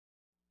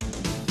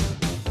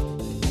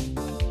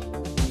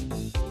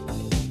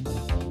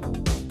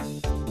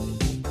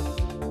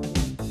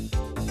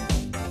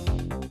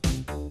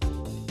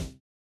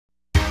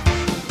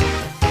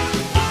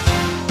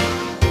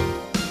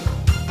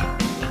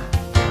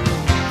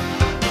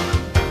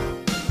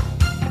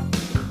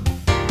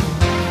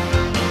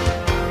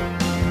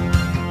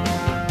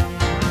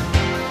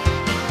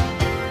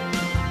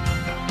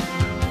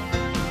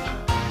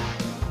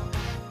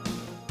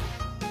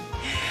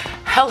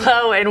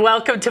Hello and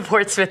welcome to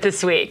Portsmouth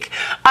This Week.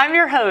 I'm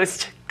your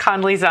host,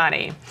 Conley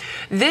Zani.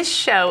 This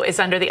show is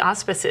under the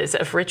auspices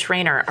of Rich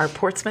Rayner, our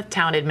Portsmouth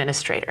Town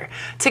Administrator.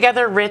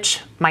 Together,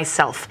 Rich,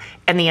 myself,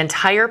 and the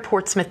entire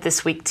Portsmouth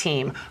This Week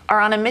team are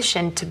on a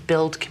mission to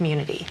build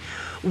community.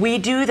 We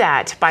do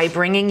that by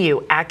bringing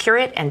you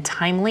accurate and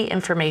timely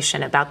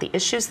information about the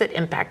issues that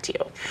impact you.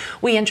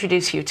 We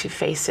introduce you to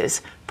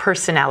faces,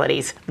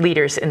 personalities,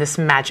 leaders in this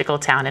magical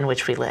town in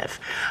which we live.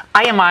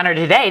 I am honored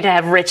today to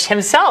have Rich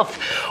himself.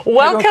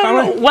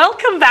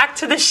 Welcome back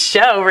to the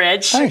show,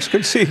 Rich. Thanks, good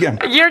to see you again.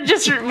 You're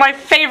just my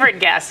favorite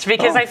guest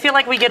because I feel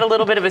like we get a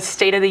little bit of a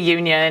State of the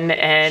Union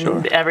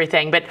and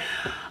everything. But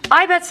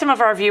I bet some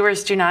of our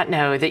viewers do not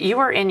know that you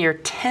are in your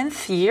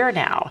 10th year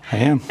now. I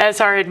am. As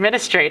our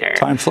administrator.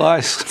 Time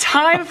flies.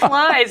 Time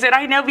flies. And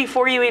I know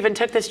before you even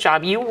took this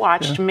job, you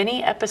watched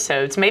many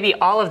episodes, maybe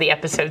all of the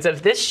episodes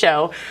of this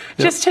show,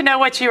 just to know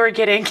what you were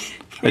getting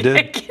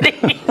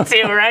getting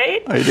into,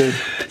 right? I did.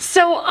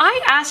 So I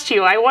asked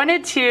you, I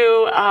wanted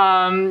to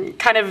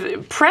kind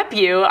of prep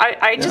you.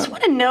 I just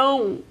want to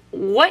know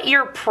what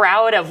you're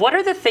proud of. What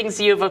are the things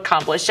you've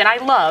accomplished? And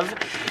I love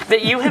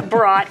that you have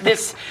brought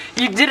this,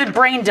 you did a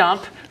brain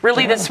dump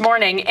really this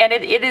morning, and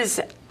it is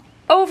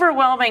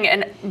overwhelming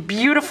and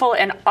beautiful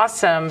and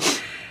awesome.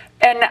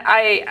 And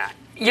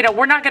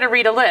we're not going to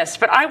read a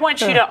list, but I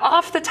want you to,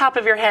 off the top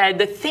of your head,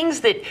 the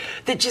things that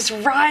just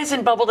rise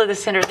and bubble to the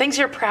center, things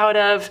you're proud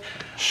of.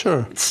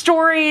 Sure.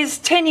 Stories,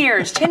 10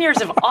 years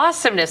of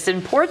awesomeness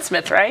in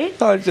Portsmouth, right?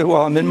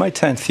 Well, I'm in my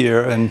 10th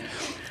year, and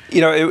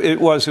it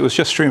was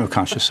just stream of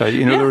consciousness.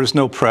 There was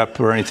no prep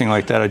or anything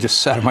like that. I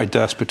just sat at my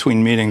desk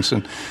between meetings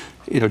and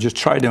just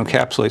tried to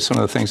encapsulate some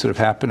of the things that have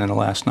happened in the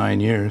last 9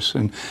 years.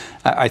 And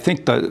I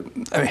think the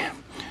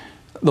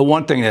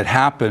one thing that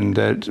happened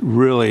that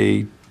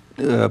really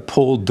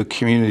pulled the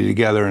community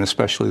together, and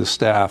especially the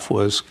staff,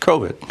 was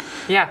COVID.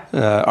 Yeah.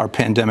 Our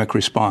pandemic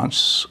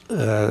response.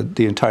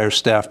 The entire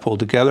staff pulled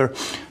together.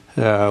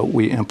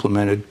 We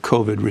implemented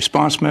COVID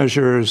response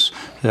measures.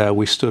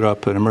 We stood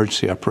up an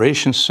emergency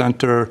operations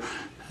center.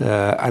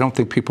 I don't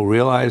think people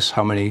realize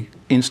how many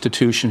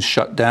institutions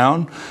shut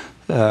down,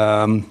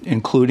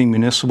 including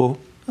municipal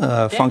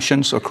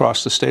functions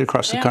across the state,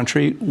 across the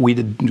country. We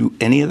didn't do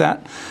any of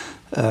that.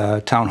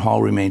 Town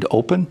Hall remained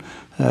open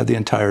the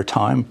entire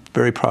time.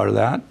 Very proud of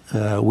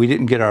that. We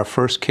didn't get our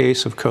first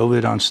case of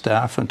COVID on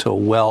staff until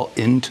well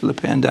into the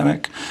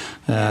pandemic.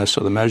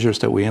 So the measures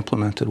that we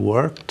implemented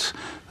worked.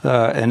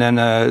 And then,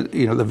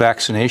 the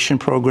vaccination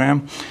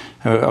program.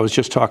 I was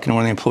just talking to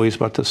one of the employees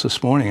about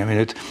this morning. I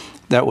mean,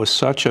 that was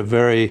such a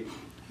very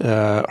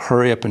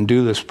hurry up and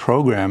do this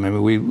program. I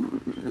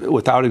mean,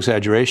 without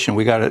exaggeration,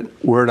 we got a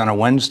word on a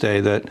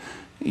Wednesday that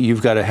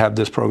you've got to have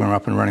this program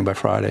up and running by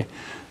Friday.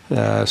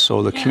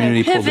 So the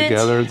community pulled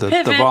together,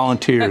 the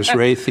volunteers,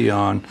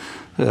 Raytheon,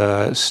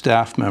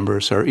 staff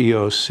members, our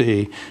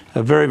EOC,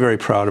 very, very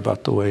proud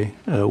about the way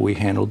we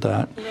handled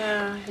that.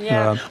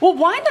 Yeah. Well,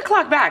 wind the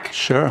clock back.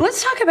 Sure.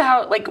 Let's talk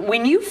about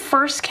when you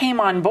first came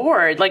on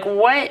board,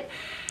 what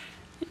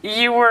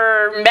you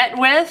were met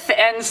with,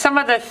 and some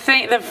of the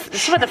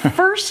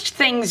first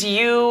things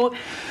you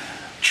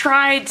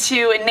tried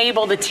to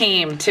enable the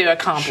team to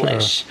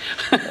accomplish.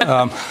 Sure.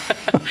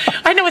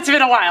 I know it's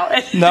been a while.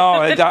 No,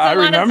 I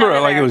remember it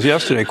like it was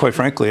yesterday. Quite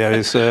frankly,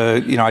 I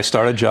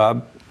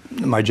started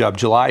my job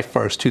July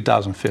 1st,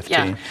 2015.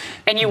 Yeah.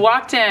 And you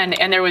walked in,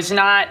 and there was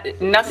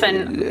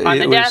nothing on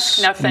the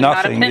desk, nothing,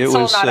 not a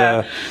pencil,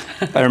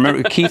 I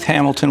remember Keith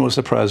Hamilton was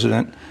the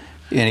president,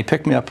 and he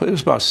picked me up. It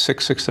was about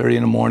 6:30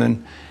 in the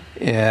morning,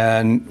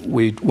 and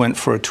we went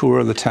for a tour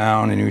of the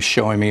town, and he was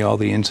showing me all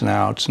the ins and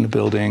outs and the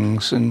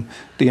buildings and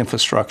the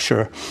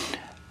infrastructure.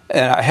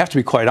 And I have to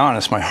be quite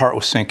honest, my heart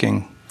was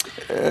sinking.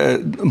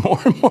 More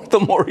and more, the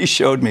more he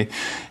showed me.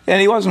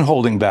 And he wasn't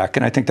holding back,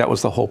 and I think that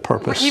was the whole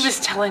purpose. He was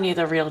telling you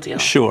the real deal.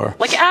 Sure.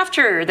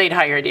 After they'd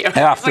hired you.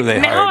 After they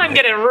hired me. Now I'm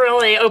going to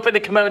really open the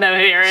kimono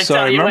here and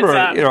tell you what's up. So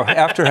I remember,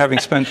 after having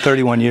spent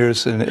 31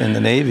 years in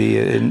the Navy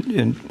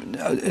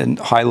in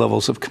high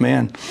levels of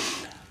command,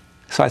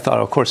 so I thought,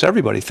 of course,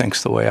 everybody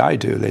thinks the way I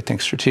do. They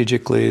think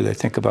strategically. They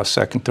think about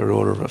second, third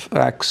order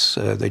effects.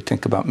 They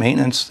think about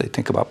maintenance. They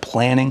think about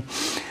planning.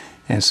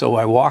 And so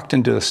I walked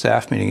into the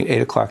staff meeting at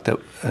 8 o'clock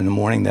in the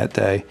morning that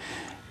day,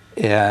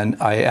 and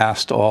I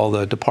asked all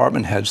the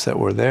department heads that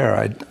were there,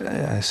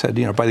 I said,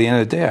 by the end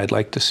of the day, I'd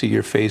like to see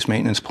your phase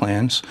maintenance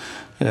plans,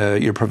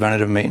 your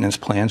preventative maintenance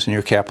plans, and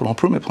your capital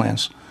improvement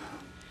plans.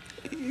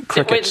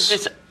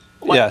 Crickets.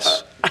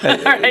 Yes.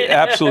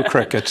 Absolute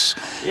crickets.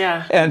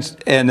 Yeah.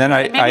 And then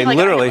I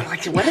literally...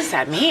 what does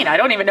that mean? I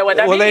don't even know what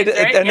that means.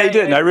 They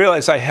did. And I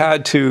realized I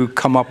had to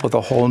come up with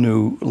a whole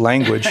new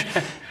language.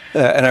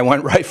 And I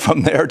went right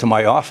from there to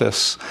my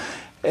office,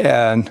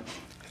 and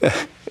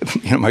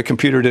my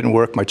computer didn't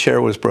work. My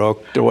chair was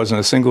broke. There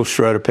wasn't a single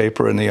shred of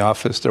paper in the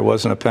office. There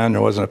wasn't a pen.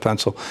 There wasn't a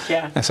pencil.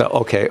 Yeah. I said,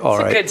 okay, all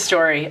right. It's a good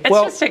story. It's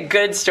just a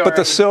good story. But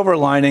the silver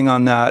lining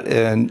on that,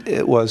 and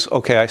it was,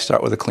 okay, I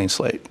start with a clean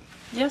slate.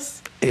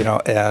 Yes.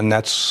 And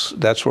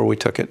that's where we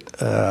took it.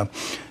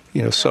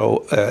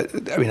 So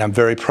I mean, I'm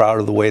very proud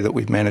of the way that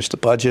we've managed the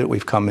budget.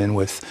 We've come in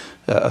with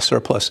a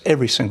surplus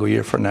every single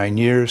year for 9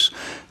 years.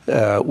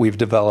 We've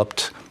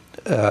developed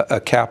a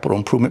capital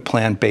improvement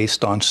plan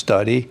based on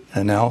study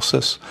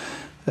analysis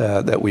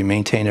that we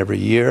maintain every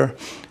year.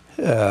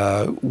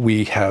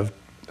 We have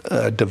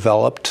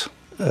developed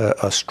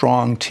a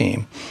strong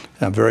team.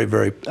 I'm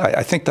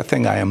I think the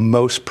thing I am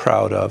most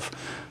proud of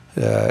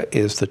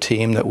is the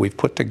team that we've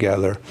put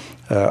together.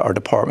 Our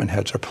department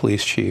heads, our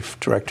police chief,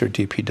 director of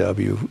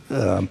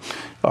DPW,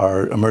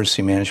 our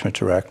emergency management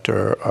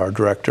director, our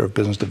director of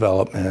business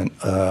development,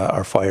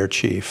 our fire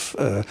chief,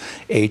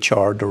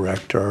 HR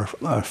director,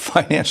 our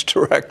finance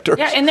director.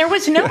 Yeah, and there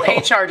was no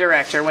HR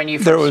director when you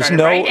first there was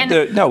started,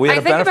 right? No, we had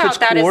a benefits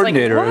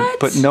coordinator, like,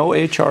 but no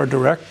HR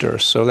director.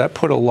 So that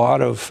put a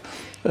lot of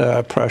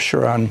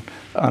pressure on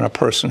a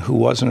person who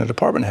wasn't a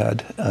department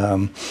head.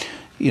 And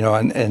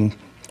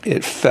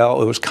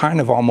it was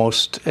kind of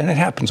almost, and it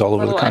happens all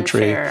over the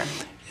country. Unfair.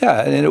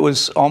 Yeah, and it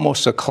was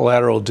almost a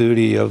collateral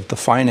duty of the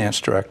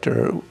finance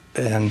director,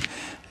 and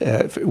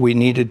we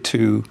needed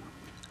to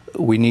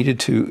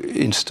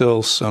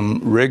instill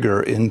some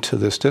rigor into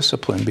this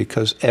discipline,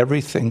 because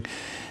everything,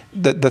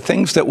 the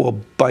things that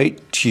will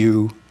bite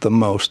you the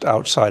most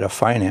outside of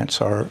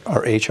finance are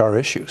HR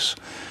issues,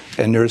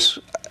 and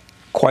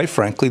quite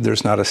frankly,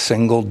 there's not a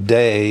single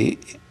day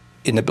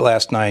in the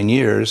last 9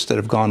 years that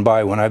have gone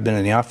by when I've been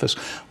in the office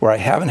where I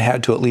haven't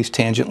had to at least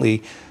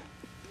tangentially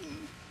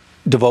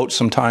devote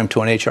some time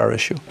to an HR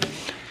issue.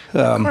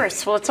 Of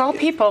course. Well, it's all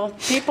people.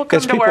 People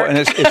come to work. And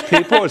it's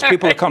people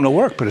that come to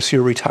work, but it's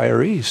your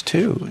retirees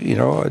too.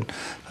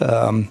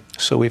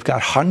 So we've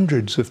got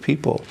hundreds of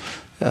people,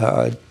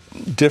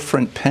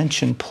 different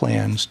pension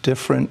plans,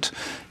 different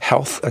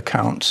health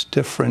accounts,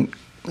 different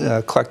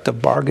collective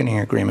bargaining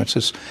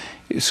agreements.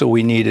 So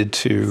we needed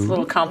to it's a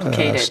little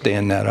complicated.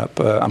 Stand that up.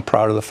 I'm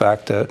proud of the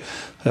fact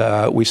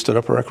that we stood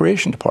up a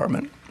recreation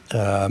department.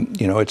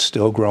 It's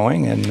still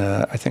growing, and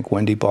I think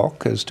Wendy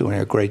Balk is doing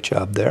a great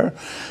job there.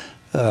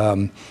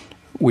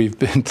 We've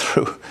been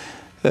through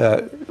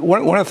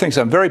one of the things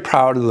I'm very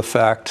proud of, the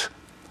fact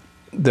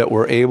that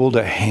we're able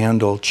to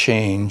handle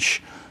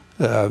change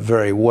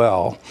very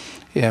well.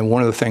 And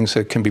one of the things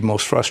that can be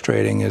most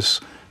frustrating is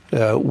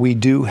we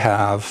do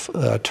have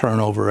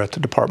turnover at the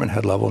department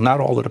head level. Not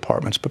all the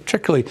departments, but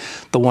particularly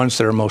the ones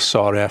that are most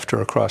sought after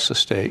across the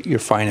state. Your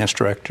finance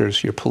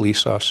directors, your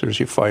police officers,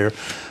 your fire.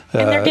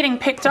 And they're getting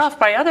picked off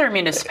by other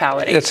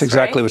municipalities. That's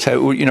exactly what's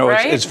happening.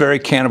 Right? It's very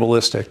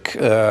cannibalistic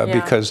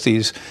because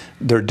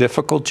they're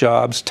difficult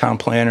jobs. Town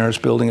planners,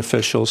 building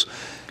officials.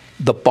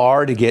 The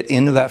bar to get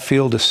into that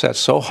field is set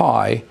so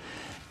high,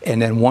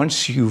 and then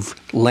once you've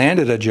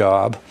landed a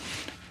job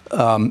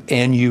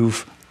and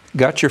you've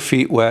got your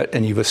feet wet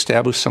and you've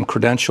established some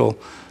credential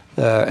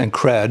and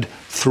cred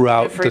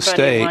throughout the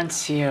state,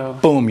 wants you.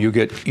 Boom, you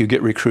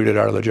get recruited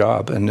out of the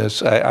job. And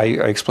I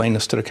explained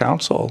this to the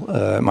council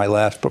in my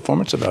last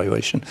performance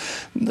evaluation.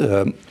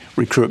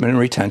 Recruitment and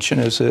retention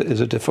is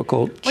a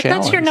difficult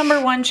challenge. That's your number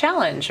one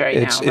challenge now, right?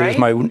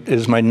 It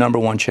is my number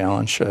one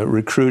challenge,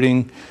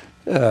 recruiting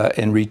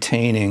and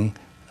retaining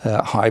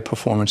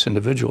high-performance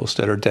individuals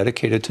that are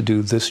dedicated to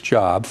do this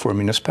job for a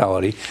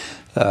municipality.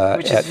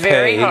 Which is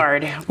very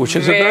hard. Which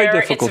is a very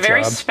difficult job. It's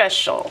very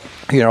special.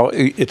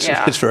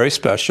 It's very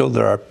special.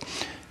 There are,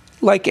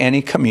 like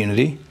any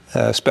community,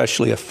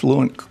 especially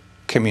affluent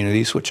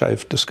communities, which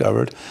I've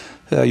discovered,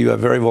 you have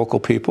very vocal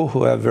people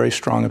who have very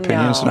strong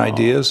opinions and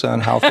ideas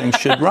on how things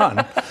should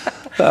run.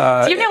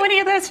 Do you know any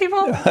of those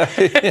people?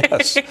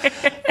 Yes.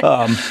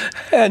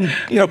 And,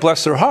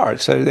 bless their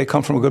hearts. They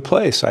come from a good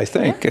place, I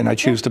think, and I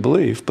choose to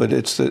believe. But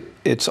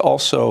it's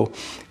also,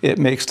 it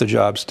makes the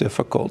jobs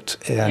difficult.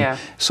 And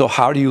so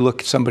how do you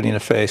look at somebody in the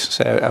face and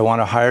say, I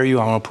want to hire you,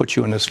 I want to put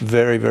you in this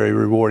very, very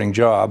rewarding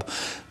job,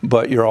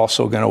 but you're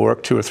also going to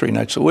work 2 or 3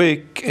 nights a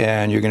week,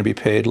 and you're going to be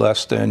paid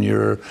less than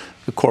your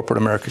corporate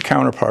America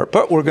counterpart,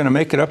 but we're going to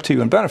make it up to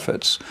you in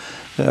benefits.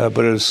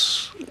 But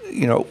as,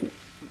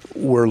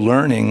 we're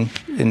learning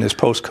in this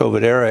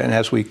post-COVID era, and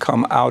as we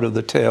come out of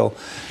the tail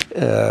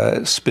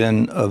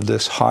spin of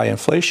this high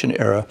inflation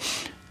era,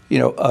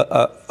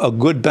 a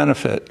good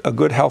benefit, a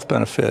good health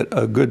benefit,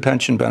 a good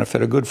pension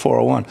benefit, a good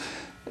 401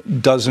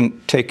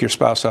 doesn't take your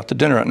spouse out to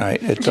dinner at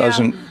night. It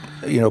doesn't,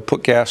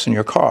 put gas in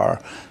your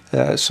car.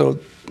 So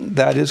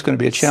that is going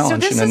to be a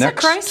challenge. So this is a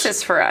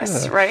crisis for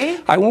us,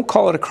 right? I won't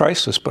call it a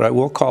crisis, but I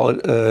will call it.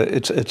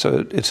 It's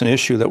an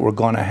issue that we're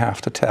going to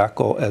have to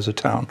tackle as a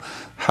town.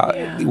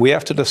 We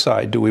have to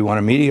decide: do we want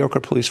a mediocre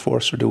police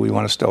force, or do we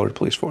want a stellar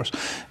police force?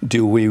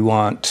 Do we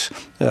want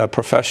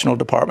professional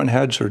department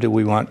heads, or do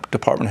we want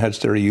department heads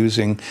that are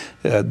using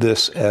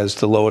this as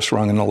the lowest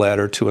rung in the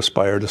ladder to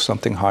aspire to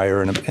something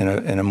higher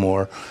in a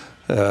more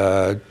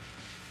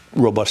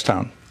robust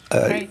town?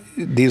 Right.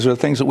 These are the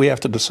things that we have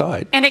to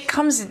decide. And it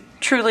comes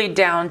truly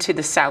down to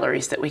the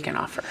salaries that we can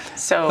offer.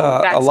 So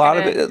that's a lot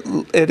of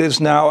it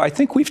is now. I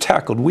think we've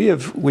tackled. We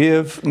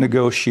have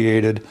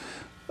negotiated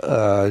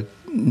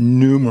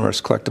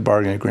numerous collective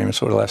bargaining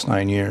agreements over the last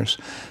 9 years,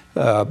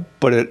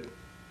 but it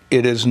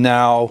is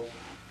now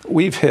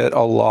we've hit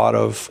a lot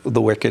of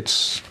the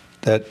wickets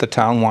that the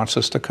town wants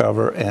us to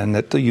cover and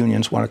that the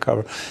unions want to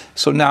cover.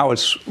 So now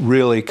it's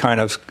really kind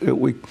of,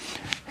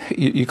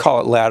 you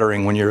call it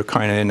laddering when you're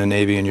kind of in the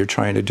Navy and you're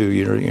trying to do,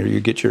 you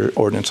get your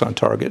ordnance on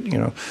target,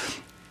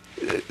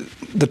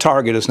 The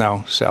target is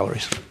now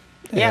salaries.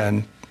 Yeah.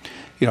 And,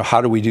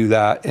 how do we do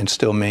that and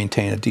still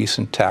maintain a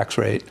decent tax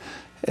rate?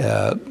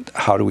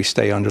 How do we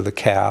stay under the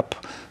cap?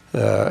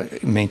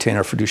 Maintain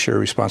our fiduciary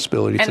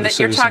responsibility to the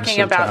citizens. And you're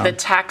talking about the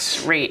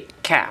tax rate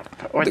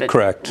cap, or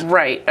correct.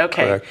 Right.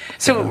 Okay. Correct.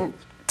 So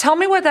tell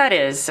me what that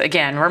is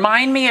again.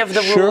 Remind me of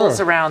the rules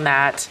around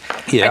that.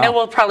 Yeah. I know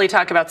we'll probably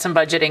talk about some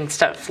budgeting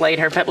stuff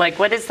later, but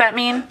what does that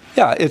mean?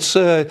 Yeah, it's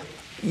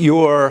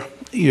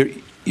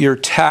your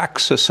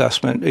tax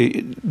assessment,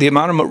 the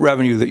amount of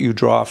revenue that you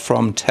draw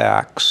from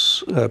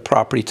tax,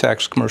 property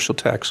tax, commercial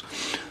tax,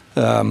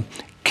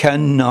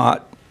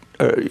 cannot.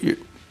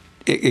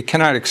 It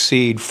cannot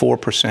exceed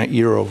 4%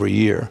 year over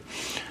year.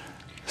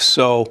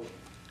 So,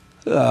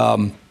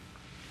 in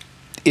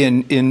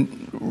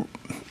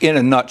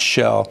a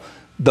nutshell,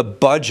 the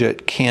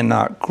budget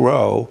cannot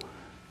grow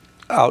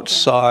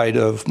outside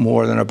of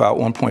more than about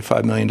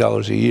 $1.5 million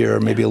a year,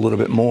 maybe a little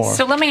bit more.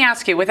 So let me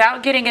ask you,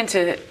 without getting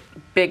into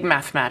big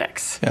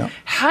mathematics,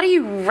 how do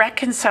you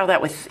reconcile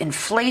that with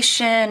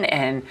inflation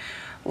and?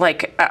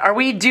 Are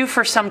we due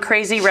for some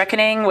crazy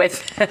reckoning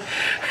with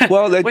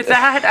with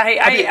that?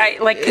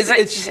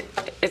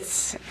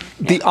 It's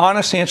the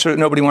honest answer that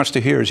nobody wants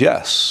to hear is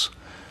yes,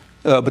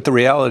 but the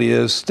reality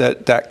is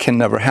that can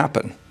never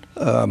happen.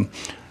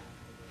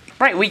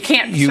 Right, we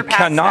can't. You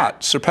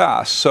cannot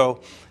surpass. So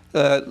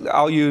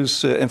I'll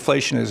use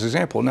inflation as an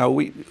example. Now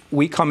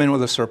we come in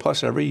with a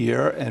surplus every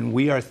year, and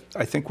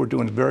I think we're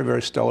doing very,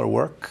 very stellar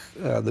work.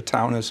 The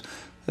town is.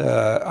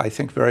 I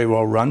think very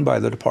well run by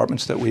the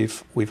departments that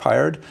we've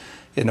hired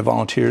and the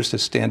volunteers to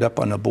stand up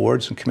on the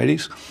boards and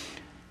committees.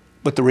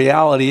 But the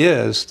reality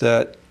is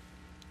that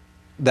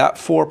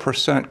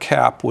 4%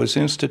 cap was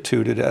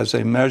instituted as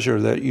a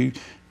measure that you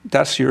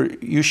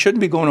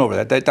shouldn't be going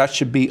over that. That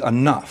should be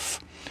enough.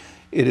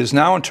 It is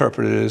now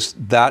interpreted as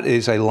that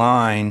is a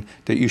line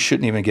that you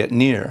shouldn't even get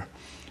near.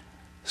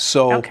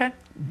 So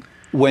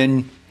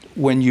when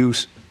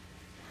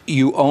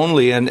you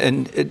only, and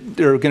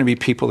there are going to be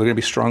people that are going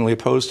to be strongly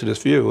opposed to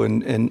this view,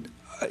 and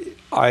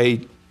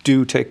I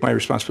do take my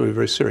responsibility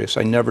very serious.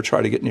 I never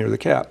try to get near the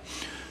cap.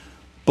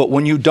 But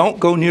when you don't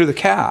go near the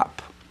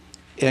cap,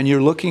 and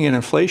you're looking at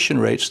inflation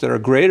rates that are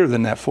greater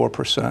than that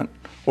 4%,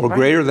 or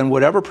greater than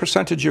whatever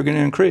percentage you're going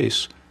to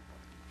increase,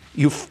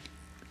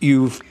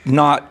 you've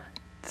not...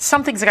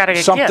 Something's got to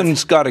give.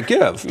 Something's got to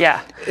give.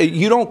 Yeah.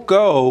 You don't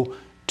go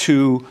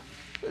to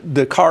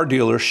the car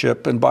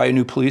dealership and buy a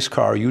new police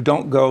car. You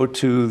don't go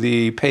to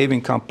the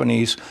paving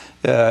companies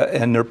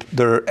and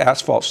their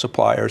asphalt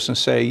suppliers and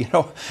say,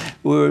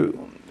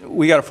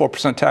 we got a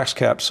 4% tax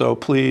cap, so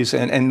please,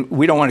 and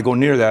we don't want to go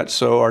near that,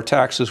 so our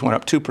taxes went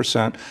up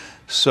 2%,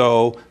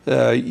 so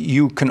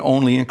you can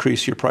only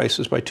increase your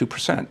prices by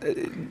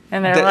 2%.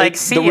 And they're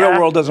see the real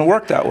world doesn't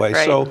work that way.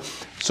 Right.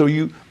 So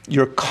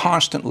you're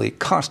constantly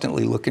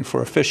looking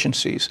for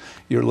efficiencies.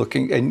 You're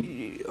looking,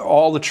 and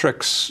all the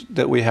tricks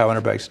that we have in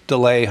our bags,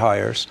 delay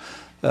hires.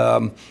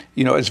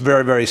 It's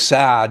very, very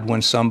sad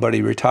when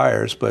somebody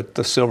retires, but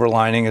the silver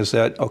lining is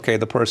that, okay,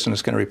 the person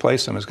that's going to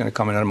replace them is going to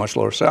come in at a much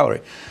lower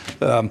salary.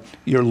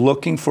 You're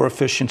looking for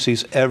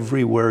efficiencies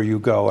everywhere you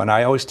go. And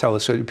I always tell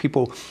this, so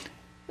people,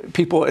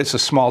 it's a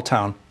small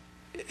town.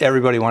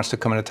 Everybody wants to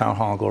come into town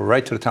hall and go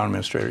right to the town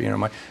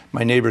administrator.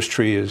 My neighbor's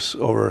tree is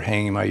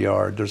overhanging my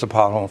yard. There's a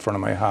pothole in front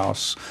of my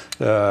house.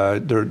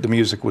 The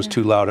music was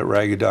too loud at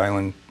Ragged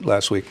Island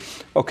last week.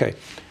 Okay.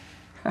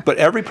 But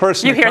every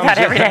person you hear that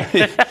every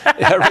day.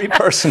 Every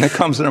person that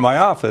comes into my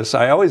office,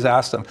 I always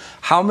ask them,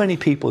 how many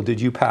people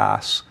did you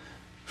pass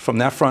from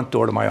that front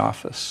door to my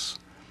office?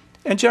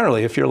 And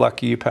generally, if you're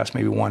lucky, you pass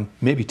maybe one,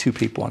 maybe two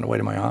people on the way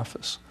to my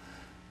office.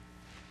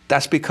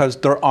 That's because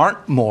there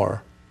aren't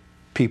more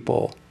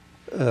people.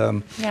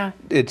 You're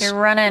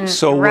running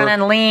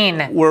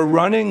lean. We're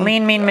running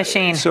lean, mean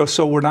machine.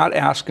 So we're not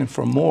asking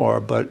for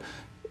more, but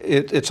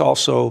it's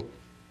also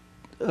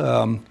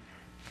all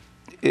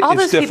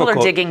those difficult. People are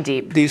digging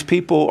deep. These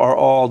people are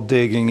all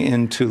digging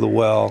into the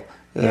well,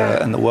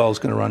 and the well is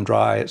going to run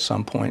dry at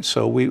some point.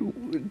 So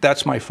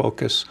that's my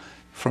focus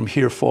from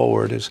here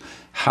forward: is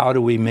how do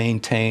we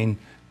maintain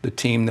the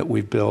team that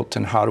we've built,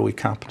 and how do we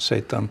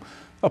compensate them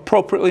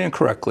appropriately and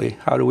correctly?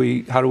 How do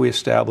we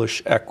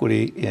establish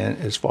equity in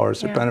as far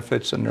as their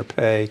benefits and their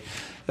pay,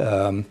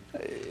 and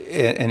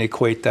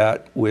equate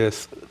that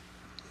with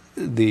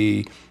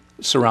the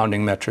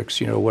surrounding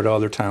metrics? What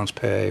other towns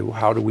pay?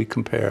 How do we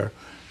compare?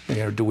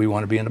 Do we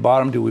want to be in the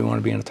bottom? Do we want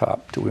to be in the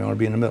top? Do we want to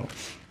be in the middle?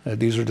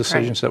 These are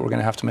decisions that we're going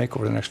to have to make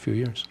over the next few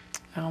years.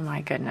 Oh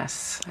my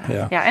goodness.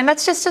 Yeah. Yeah, and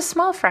that's just a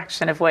small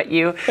fraction of what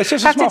you. It's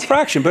just a small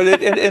fraction, but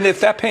and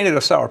if that painted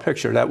a sour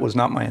picture, that was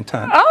not my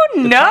intent. Oh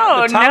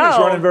no, the town is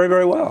no. running very,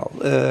 very well.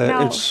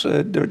 No.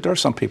 There are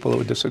some people that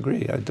would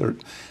disagree.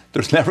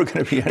 There's never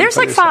going to be. There's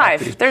like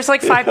five. There's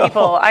like five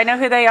people. I know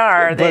who they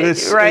are.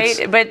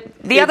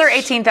 But the other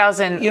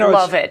 18,000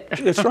 love it.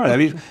 It's right. I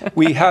mean,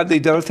 we had the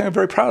other thing I'm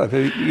very proud of.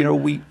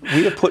 We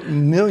have put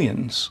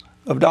millions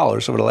of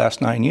dollars over the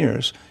last 9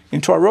 years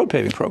into our road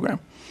paving program.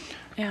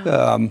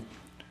 Yeah.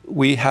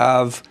 We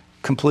have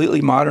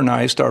completely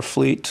modernized our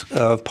fleet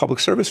of public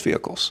service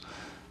vehicles.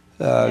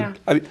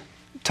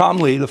 Tom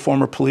Lee, the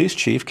former police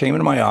chief, came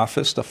into my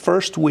office the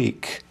first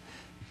week.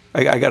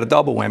 I got a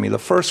double whammy. The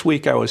first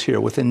week I was here,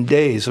 within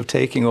days of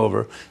taking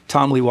over,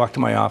 Tom Lee walked to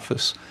my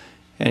office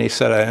and he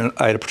said,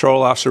 I had a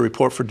patrol officer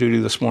report for duty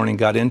this morning,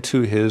 got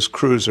into his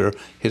cruiser,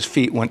 his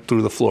feet went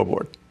through the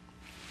floorboard.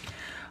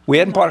 We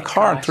hadn't bought a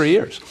car in 3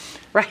 years.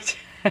 Right.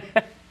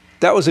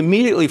 That was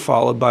immediately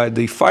followed by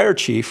the fire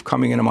chief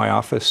coming into my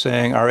office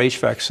saying our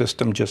HVAC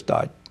system just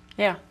died.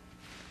 Yeah.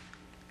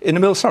 In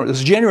the middle of summer. This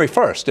is January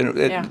 1st.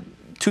 In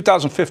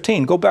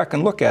 2015, go back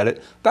and look at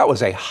it. That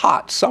was a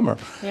hot summer.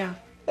 Yeah.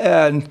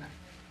 And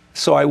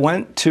so I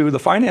went to the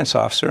finance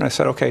officer and I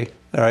said, okay,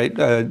 all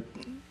right,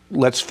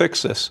 let's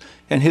fix this.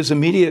 And his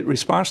immediate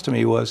response to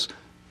me was,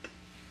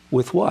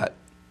 with what?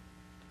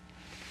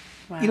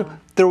 Wow.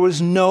 There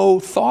was no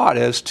thought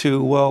as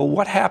to, well,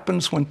 what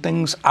happens when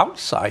things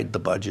outside the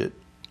budget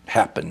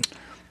happen?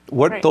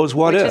 Those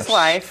what ifs? Which is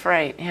life,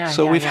 right? Yeah.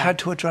 So we've had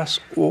to address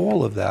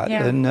all of that,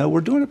 and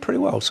we're doing it pretty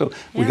well. So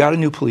we got a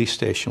new police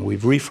station.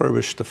 We've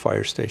refurbished the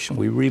fire station.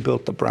 We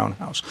rebuilt the Brown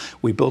House.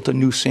 We built a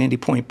new Sandy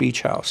Point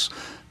Beach House.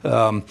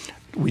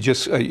 We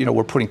just,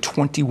 we're putting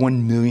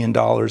 $21 million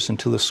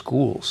into the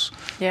schools.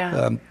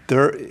 Yeah.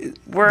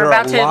 We're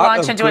about to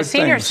launch into a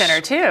senior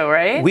center too,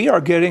 right? We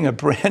are getting a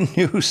brand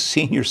new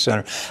senior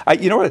center.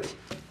 You know what?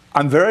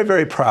 I'm very,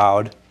 very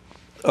proud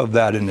of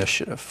that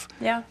initiative.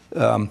 Yeah.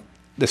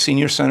 The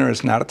senior center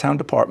is not a town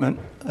department,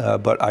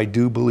 but I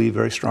do believe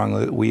very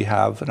strongly that we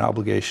have an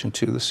obligation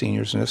to the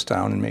seniors in this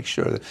town and make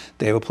sure that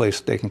they have a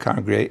place they can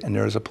congregate and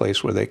there is a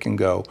place where they can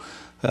go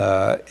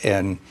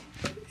and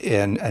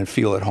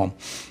feel at home.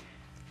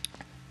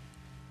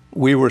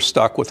 We were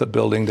stuck with a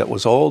building that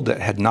was old, that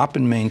had not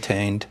been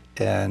maintained,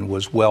 and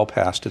was well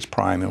past its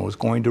prime, and was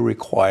going to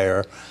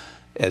require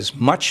as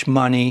much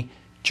money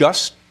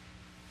just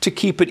to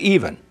keep it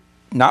even,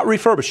 not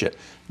refurbish it,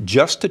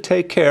 just to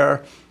take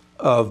care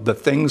of the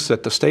things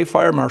that the state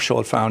fire marshal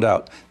had found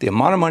out. The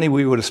amount of money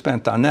we would have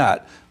spent on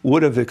that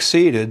would have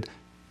exceeded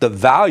the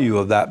value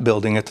of that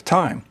building at the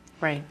time.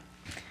 Right.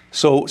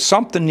 So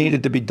something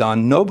needed to be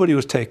done. Nobody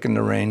was taking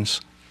the reins.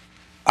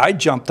 I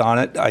jumped on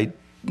it.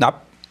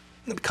 Not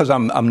because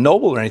I'm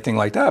noble or anything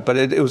like that, but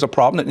it was a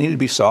problem that needed to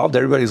be solved.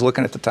 Everybody's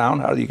looking at the town.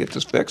 How do you get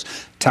this fixed?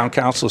 Town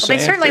council is saying,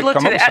 they certainly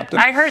looked at it.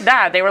 I heard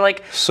that. They were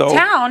like,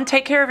 town,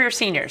 take care of your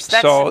seniors.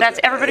 That's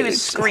everybody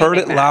was screaming. Heard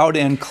it loud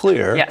and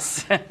clear.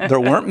 Yes. There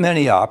weren't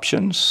many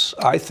options.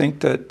 I think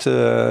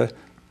that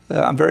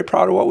I'm very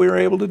proud of what we were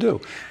able to do.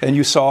 And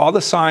you saw all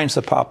the signs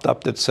that popped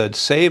up that said,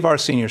 save our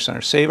senior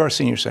center, save our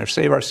senior center,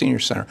 save our senior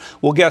center.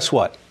 Well, guess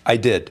what? I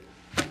did.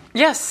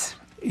 Yes.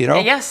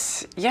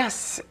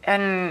 Yes,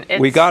 and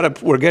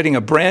we're getting a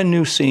brand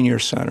new senior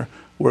center.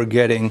 We're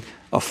getting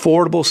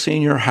affordable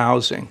senior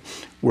housing.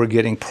 We're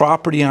getting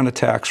property on a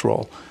tax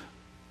roll.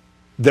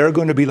 They're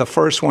going to be the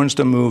first ones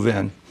to move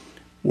in.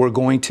 We're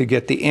going to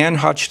get the Ann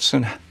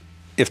Hutchinson,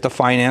 if the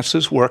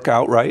finances work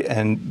out right,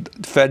 and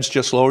the Feds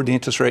just lowered the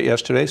interest rate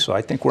yesterday, so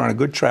I think we're on a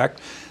good track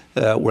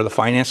where the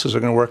finances are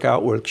going to work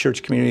out, where the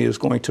church community is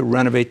going to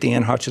renovate the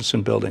Ann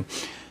Hutchinson building.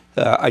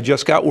 I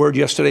just got word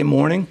yesterday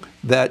morning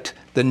that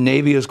the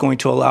Navy is going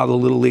to allow the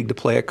Little League to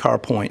play at Carr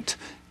Point.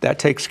 That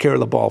takes care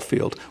of the ball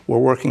field. We're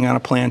working on a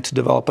plan to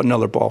develop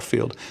another ball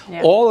field.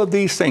 Yeah. All of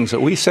these things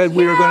that we said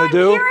we were going to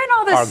do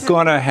are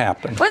going to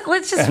happen.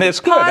 Let's just and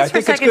it's good. I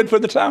think it's good for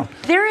the town.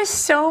 There is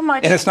so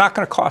much. And it's not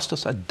going to cost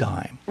us a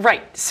dime.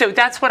 Right. So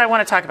that's what I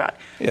want to talk about.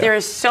 Yeah. There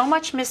is so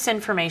much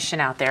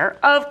misinformation out there,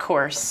 of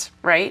course,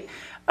 right?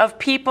 Of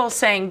people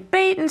saying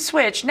bait and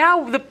switch.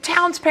 Now the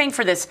town's paying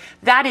for this.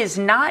 That is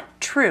not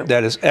true.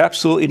 That is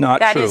absolutely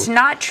not true. That is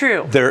not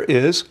true. There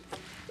is,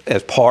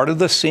 as part of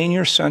the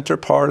senior center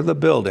part of the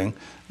building,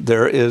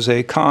 there is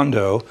a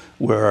condo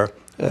where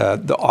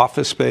the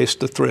office space,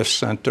 the thrift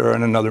center,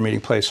 and another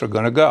meeting place are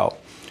going to go.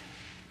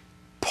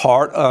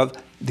 Part of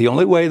the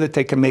only way that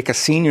they can make a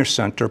senior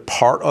center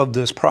part of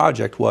this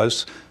project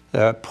was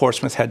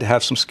Portsmouth had to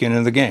have some skin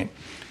in the game.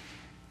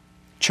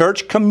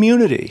 Church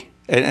community.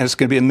 And it's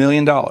going to be $1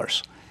 million.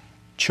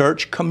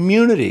 Church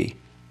community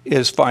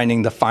is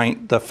finding the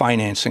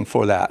financing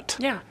for that.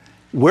 Yeah.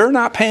 We're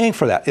not paying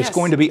for that. It's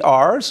going to be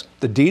ours.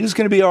 The deed is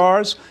going to be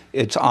ours.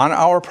 It's on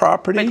our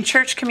property. But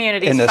church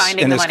community is finding the money for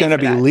that. And it's going to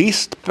be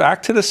leased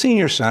back to the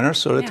senior center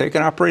so that they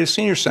can operate a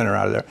senior center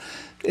out of there.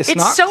 It's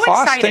not so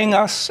costing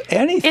us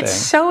anything. It's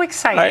so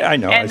exciting. I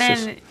know. And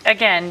then,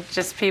 again,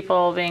 just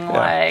people being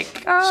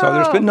like, oh. So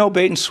there's been no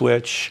bait and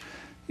switch.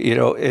 You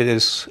know,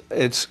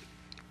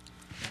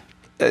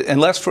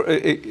 unless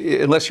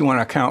you want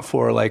to account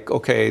for, like,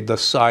 okay, the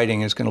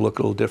siding is going to look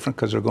a little different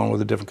because they're going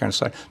with a different kind of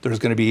siding. There's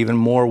going to be even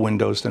more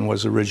windows than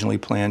was originally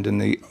planned in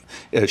the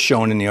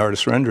shown in the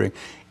artist rendering.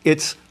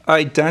 It's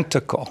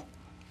identical.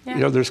 Yeah.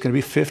 You know, there's going to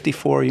be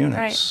 54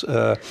 units.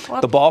 Right.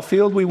 The ball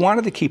field, we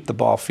wanted to keep the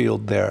ball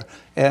field there,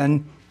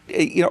 and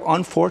you know,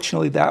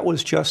 unfortunately, that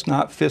was just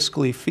not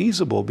fiscally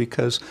feasible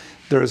because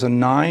there is a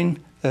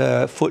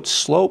 9-foot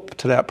slope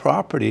to that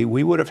property.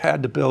 We would have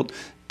had to build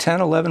 10,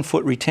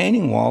 11-foot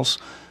retaining walls,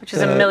 which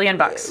is $1 million,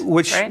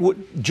 which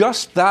right?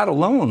 Just that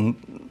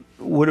alone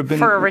would have been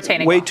for a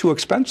retaining way wall. too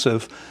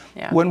expensive.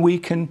 Yeah.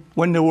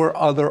 When there were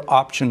other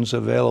options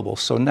available.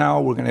 So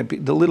now we're going to be,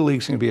 the Little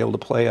League's going to be able to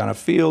play on a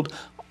field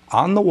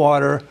on the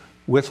water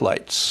with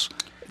lights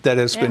that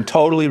has been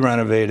totally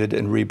renovated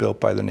and rebuilt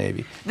by the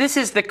Navy. This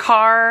is the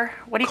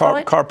what do you call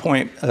it? Car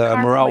Point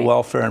Morale,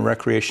 Welfare, and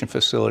Recreation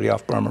Facility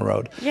off Burma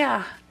Road.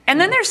 Yeah.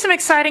 And then there's some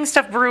exciting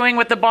stuff brewing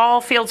with the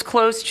ball fields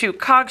close to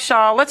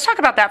Coggeshall. Let's talk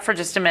about that for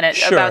just a minute,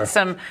 about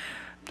some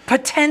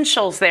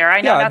potentials there.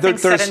 I know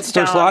nothing's set in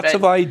stone. There's lots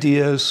of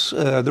ideas.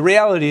 The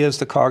reality is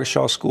the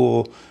Coggeshall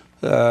School,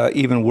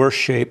 even worse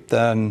shape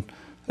than,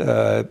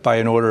 by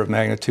an order of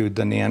magnitude,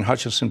 than the Ann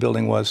Hutchinson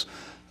building was,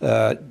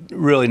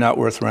 really not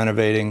worth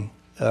renovating.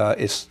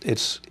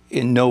 It's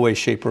in no way,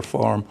 shape, or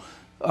form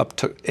up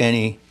to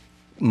any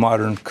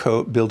modern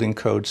building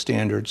code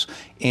standards,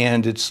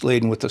 and it's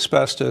laden with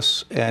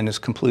asbestos and is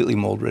completely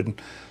mold-ridden.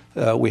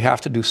 We have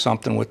to do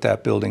something with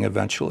that building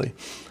eventually.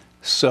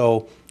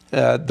 So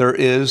there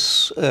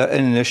is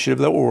an initiative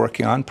that we're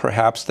working on.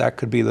 Perhaps that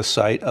could be the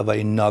site of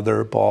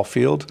another ball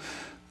field.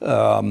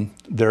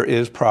 There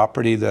is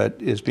property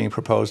that is being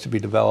proposed to be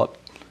developed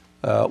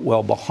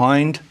well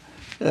behind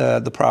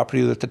the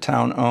property that the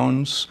town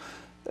owns.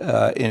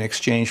 In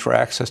exchange for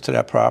access to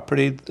that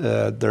property,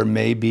 there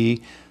may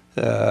be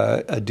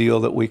a deal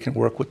that we can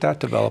work with that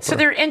developer. So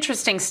there are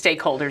interesting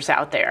stakeholders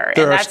out there.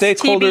 There and are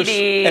that's stakeholders,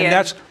 TBD and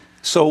that's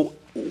so.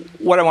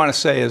 What I want to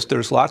say is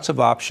there's lots of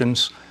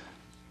options.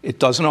 It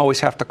doesn't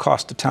always have to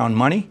cost the town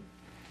money.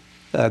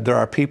 There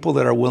are people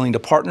that are willing to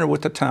partner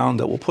with the town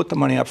that will put the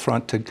money up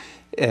front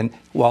and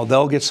while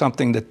they'll get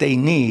something that they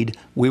need,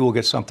 we will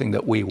get something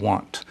that we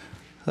want.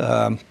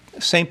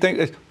 Same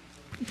thing.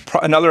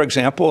 Another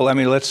example. I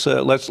mean,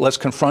 let's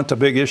confront a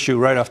big issue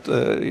right off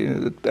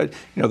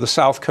the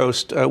South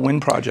Coast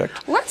wind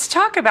project. Let's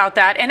talk about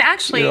that. And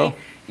actually,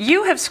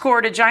 you have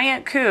scored a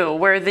giant coup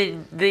where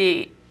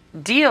the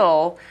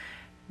deal,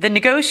 the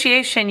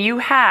negotiation you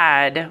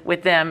had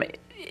with them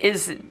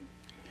is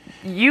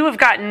you have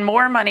gotten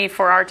more money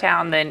for our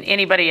town than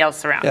anybody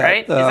else around,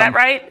 right? Is that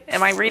right?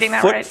 Am I reading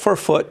that right? Foot for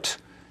foot.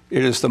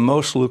 It is the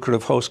most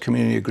lucrative host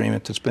community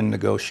agreement that's been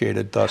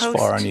negotiated thus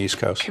far on the East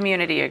Coast.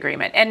 Community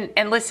agreement.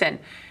 And listen,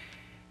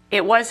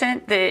 it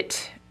wasn't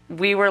that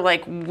we were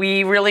like,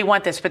 we really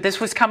want this, but this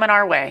was coming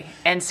our way.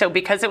 And so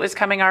because it was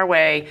coming our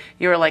way,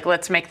 you were like,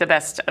 let's make the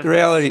best of the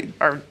reality,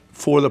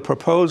 for the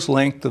proposed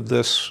length of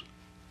this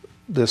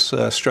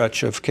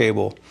stretch of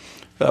cable,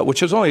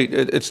 which is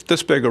it's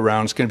this big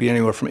around. It's going to be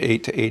anywhere from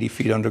 8 to 80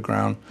 feet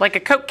underground. Like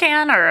a Coke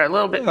can or a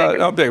little bit bigger?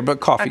 Not big,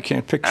 but coffee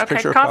can.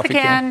 Picture a coffee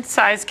can.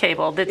 Size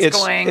cable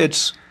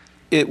that's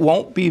It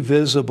won't be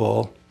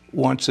visible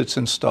once it's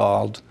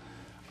installed.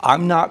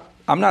 I'm not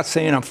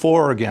saying I'm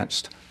for or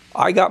against.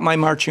 I got my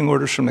marching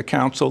orders from the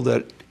council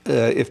that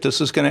if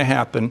this is going to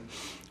happen,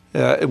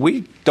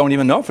 we don't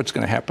even know if it's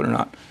going to happen or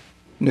not.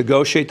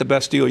 Negotiate the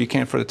best deal you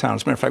can for the town.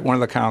 As a matter of fact, one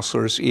of the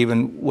councilors,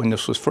 even when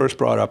this was first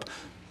brought up,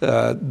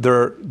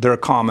 their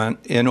comment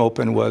in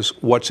open was,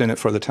 what's in it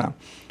for the town?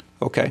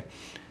 Okay.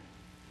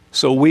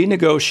 So we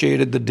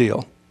negotiated the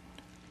deal.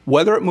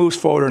 Whether it moves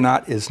forward or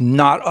not is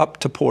not up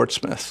to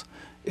Portsmouth.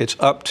 It's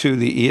up to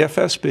the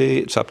EFSB,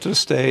 it's up to the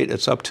state,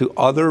 it's up to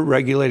other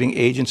regulating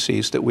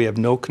agencies that we have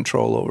no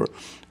control over.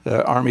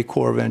 Army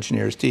Corps of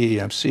Engineers,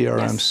 DEM,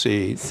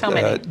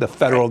 CRMC, the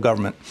federal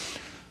government.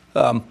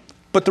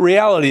 But the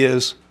reality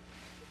is,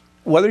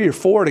 whether you're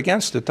for or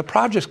against it, the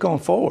project's going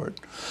forward.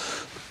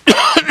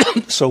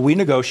 So we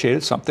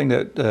negotiated something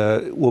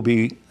that will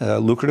be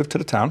lucrative to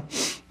the town,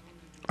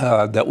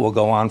 that will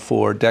go on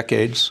for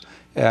decades,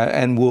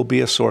 and will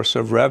be a source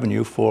of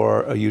revenue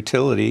for a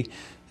utility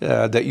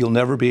that you'll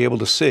never be able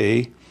to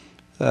see,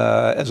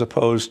 as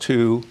opposed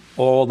to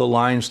all the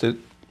lines that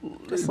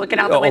just looking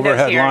out the windows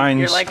overhead here, lines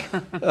you're like,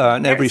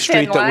 in every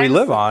street that we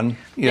live on.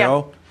 You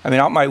know, I mean,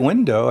 out my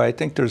window, I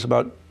think there's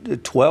about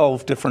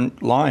 12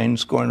 different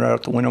lines going right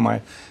out the window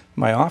of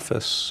my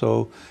office.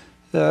 So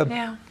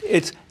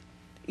it's,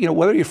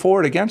 whether you're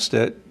for or against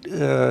it,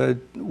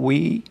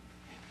 we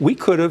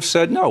could have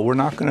said, no, we're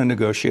not going to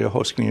negotiate a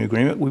host community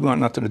agreement. We want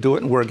nothing to do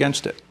it, and we're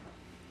against it.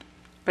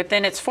 But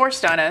then it's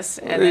forced on us,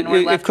 and then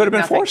we're left it could have with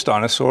been nothing. forced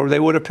on us, or they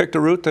would have picked a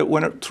route that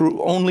went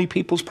through only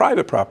people's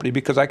private property,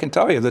 because I can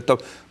tell you that the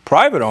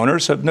private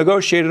owners have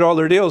negotiated all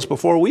their deals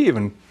before we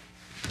even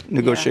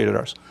negotiated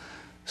ours.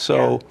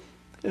 So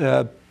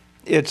I'm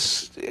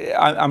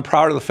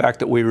proud of the fact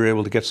that we were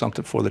able to get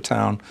something for the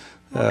town,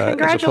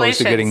 as opposed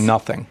to getting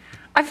nothing.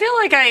 I feel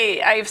like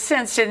I've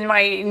sensed in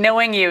my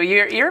knowing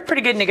you're a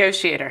pretty good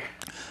negotiator.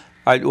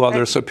 Well,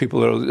 there's some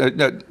people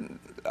that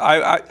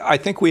I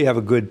think we have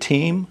a good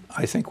team.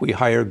 I think we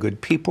hire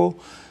good people.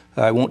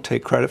 I won't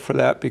take credit for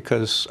that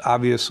because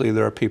obviously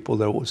there are people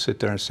that will sit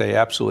there and say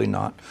absolutely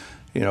not.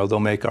 They'll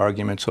make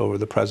arguments over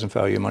the present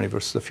value of money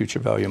versus the future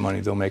value of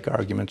money. They'll make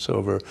arguments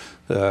over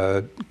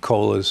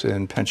COLAs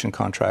and pension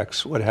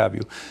contracts, what have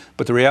you.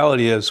 But the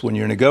reality is when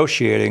you're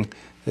negotiating,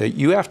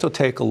 you have to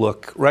take a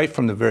look right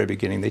from the very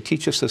beginning. They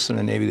teach us this in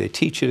the Navy. They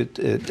teach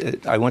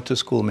it. I went to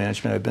school of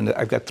management.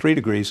 I've got 3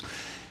 degrees.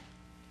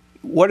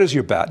 What is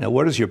your bet? Now,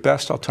 what is your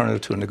best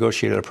alternative to a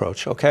negotiated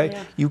approach? Okay,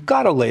 yeah. You've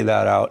got to lay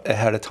that out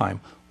ahead of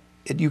time.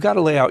 You've got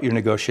to lay out your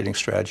negotiating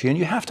strategy, and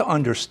you have to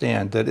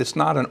understand that it's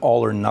not an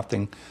all or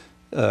nothing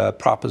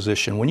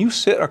proposition. When you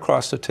sit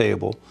across the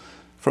table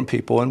from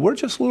people, and we're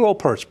just little old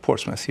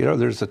Portsmouth,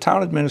 there's a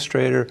town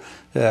administrator,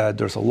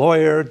 there's a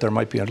lawyer, there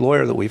might be a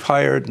lawyer that we've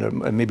hired,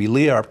 maybe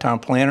Leah, our town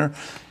planner,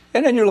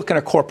 and then you're looking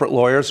at corporate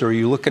lawyers, or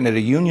you're looking at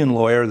a union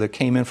lawyer that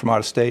came in from out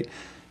of state.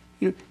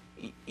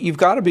 You've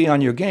got to be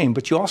on your game,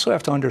 but you also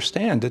have to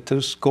understand that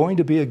there's going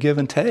to be a give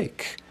and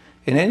take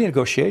in any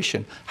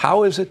negotiation.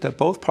 How is it that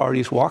both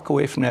parties walk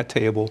away from that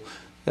table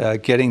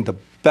getting the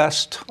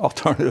best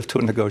alternative to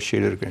a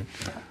negotiated agreement?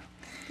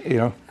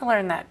 I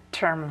learned that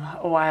term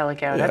a while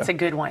ago. Yeah. That's a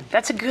good one.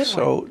 That's a good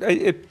one.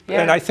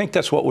 And I think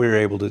that's what we were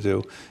able to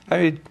do. I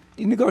mean,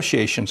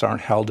 negotiations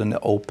aren't held in the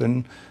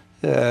open,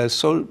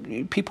 so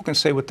people can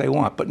say what they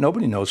want, but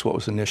nobody knows what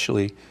was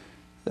initially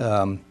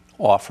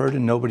offered,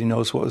 and nobody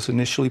knows what was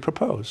initially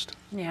proposed.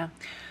 Yeah.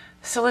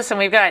 So listen,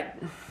 we've got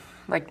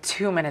like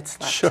 2 minutes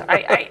left. Sure.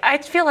 I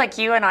feel like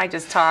you and I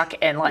just talk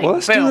and like, well,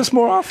 let's do this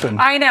more often.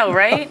 I know,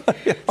 right?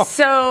 Yeah.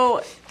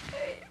 So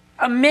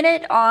a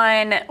minute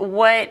on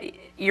what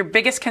your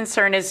biggest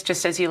concern is,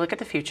 just as you look at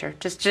the future.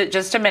 Just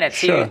a minute.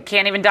 So sure. You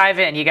can't even dive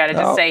in. You got to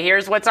just say,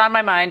 here's what's on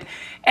my mind.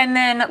 And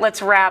then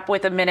let's wrap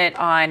with a minute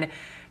on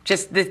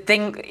just the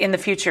thing in the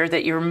future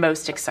that you're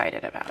most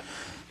excited about.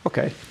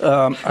 Okay.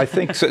 I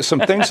think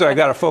some things that I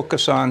got to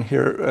focus on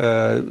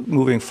here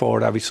moving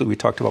forward. Obviously, we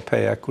talked about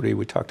pay equity.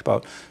 We talked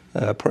about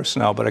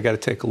personnel, but I got to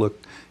take a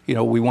look.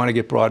 We want to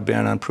get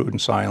broadband on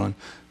Prudence Island.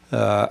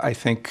 I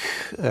think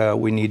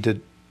we need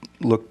to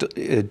look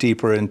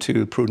deeper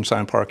into Prudence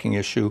Island parking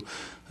issue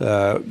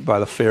by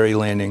the ferry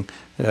landing.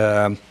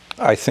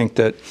 I think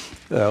that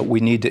we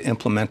need to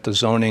implement the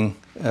zoning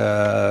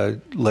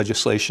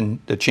legislation,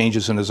 the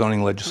changes in the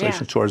zoning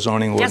legislation to our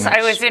zoning ordinance. Yes,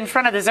 I was in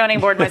front of the zoning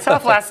board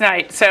myself last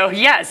night, so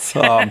yes.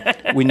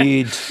 We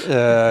need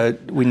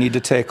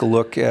to take a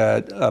look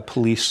at a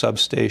police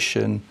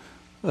substation,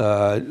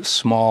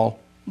 small,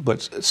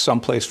 but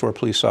someplace for a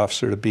police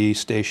officer to be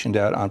stationed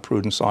at on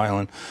Prudence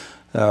Island.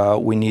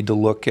 We need to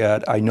look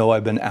at, I know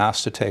I've been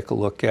asked to take a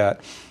look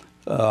at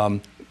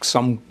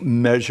some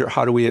measure,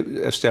 how do we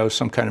establish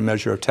some kind of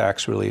measure of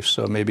tax relief?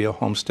 So maybe a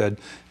homestead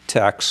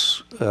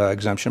tax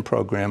exemption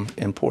program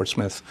in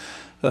Portsmouth.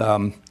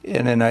 And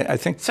then I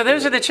think... So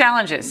those are the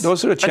challenges.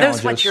 Those are the challenges.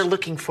 Are those what you're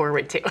looking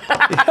forward to?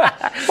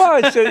 Yeah.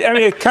 Well,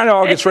 it kind of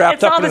all gets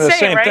wrapped up into the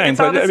same right? thing.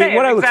 But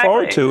what I look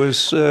forward to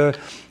is,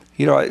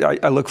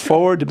 I look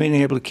forward to being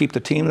able to keep the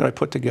team that I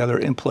put together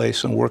in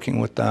place and working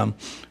with them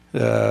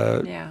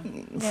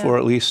for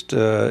at least,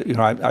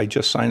 I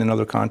just signed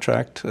another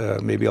contract.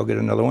 Maybe I'll get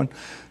another one.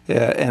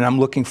 And I'm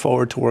looking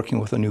forward to working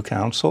with a new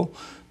council.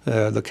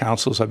 The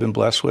councils I've been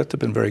blessed with have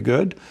been very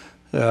good.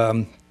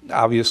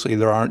 Obviously,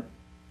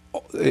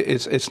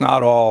 it's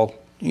not all,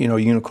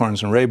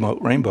 unicorns and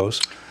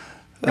rainbows.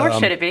 Nor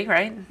should it be,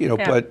 right?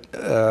 But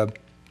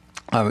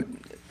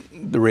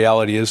the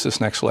reality is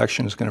this next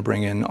election is going to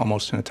bring in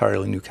almost an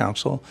entirely new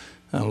council.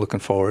 I'm looking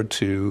forward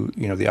to,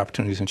 the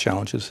opportunities and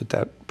challenges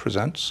that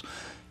presents.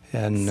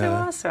 And, so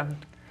awesome.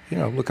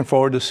 Looking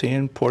forward to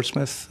seeing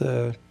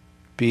Portsmouth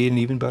be an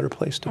even better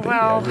place to be.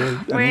 Well,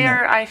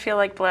 I feel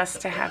like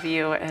blessed to have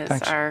you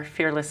as our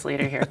fearless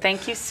leader here.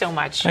 Thank you so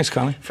much. Thanks,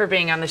 Connie. For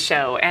being on the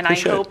show. And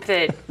Appreciate I hope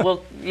that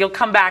you'll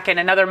come back in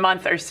another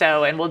month or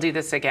so and we'll do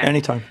this again.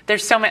 Anytime.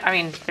 There's so many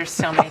things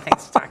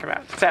to talk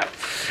about. So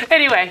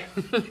anyway,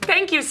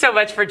 thank you so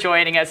much for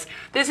joining us.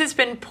 This has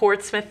been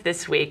Portsmouth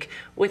This Week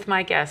with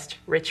my guest,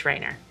 Rich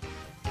Rayner.